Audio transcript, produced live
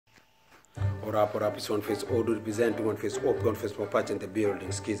What up, it's Oneface, Odu representing Oneface, Oneface Mapacha in the building.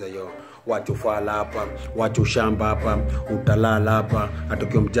 Skiza yo, watu fala hapa, watu shamba hapa, utalala hapa,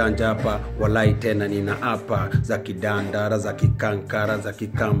 atokio mjanja hapa, walai tena nina hapa, za kidandara, za kikankara, za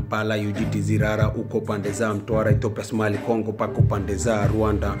kikampala, UGT zirara, uko pande za Mtwara, Ethiopia, Somali, Kongo, pako pande za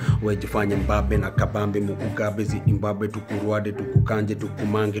Rwanda, wejifanye mbabe na kabambe, mukugabe, Zimbabwe, tukuruade, tukukanje,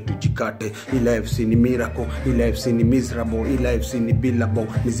 tukumange, tujikate, ila FC ni miracle, ila FC ni miserable, ila FC ni billable,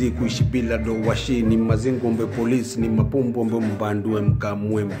 nizikuishi bila do washini, mazingombe polisi, ni mapumbombe mbandue,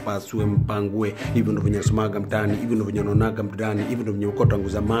 mkamue, mpasue, mpangwe, hivyo ndo venye sumaga mtani, hivyo ndo venye nonaga mtani, hivyo ndo venye ukota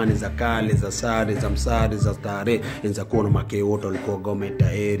nguzamani, za kale, za sare, za msare, za stare, enza kuona makeo wote walikuwa gome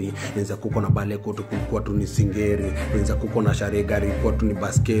taeri, enza kuko na bale koto kulikuwa tu ni singeri, enza kuko na sharegari ilikuwa tu ni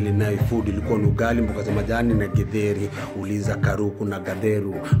baskeli, na food ilikuwa ni ugali, mboga za majani na githeri, uliza karuku na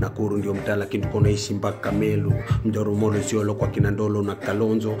gaderu, na kuru ndio mtaa lakini tuko naishi mpaka Melu, Mjoromolo Isiolo kwa Kinandolo na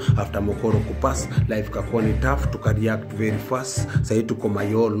Kalonzo, after Mokoro kupass, life kakuwa ni tough, tukareact very fast, sahi tuko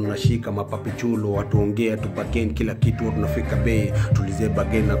Mayolo, nashika mapapichulo, watuongea, tubagen kila kitu, tunafika bei, tulize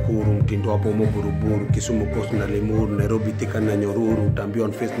bagen na kuru, mtindo hapo Moburuburu, Kisumu Coast na Limuru, Nairobi Thika na Nyahururu, utambia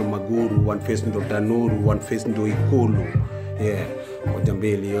Oneface na Maguru, Oneface ndo Tanuru, Oneface ndo Ikulu, yeah, moja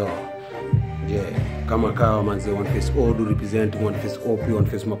mbili yo. Yeah, kama kawa manze, Oneface Odu representing Oneface OP,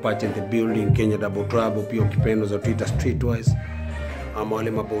 Oneface Mapacha in the building, Kenya Double Trouble, pia ukipendo za Twitter streetwise. Ama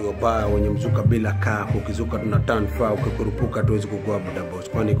wale maboyo baya wenye mzuka bila kaa, ukizuka tuna turn far, ukikurupuka tuwezi kukua buda boss,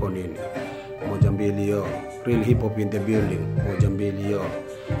 kwani iko nini? Moja mbili yo, real hip hop in the building, moja mbili yo,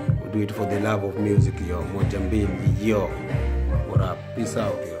 we do it for the love of music yo, moja mbili yo. What up, peace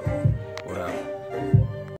out yo.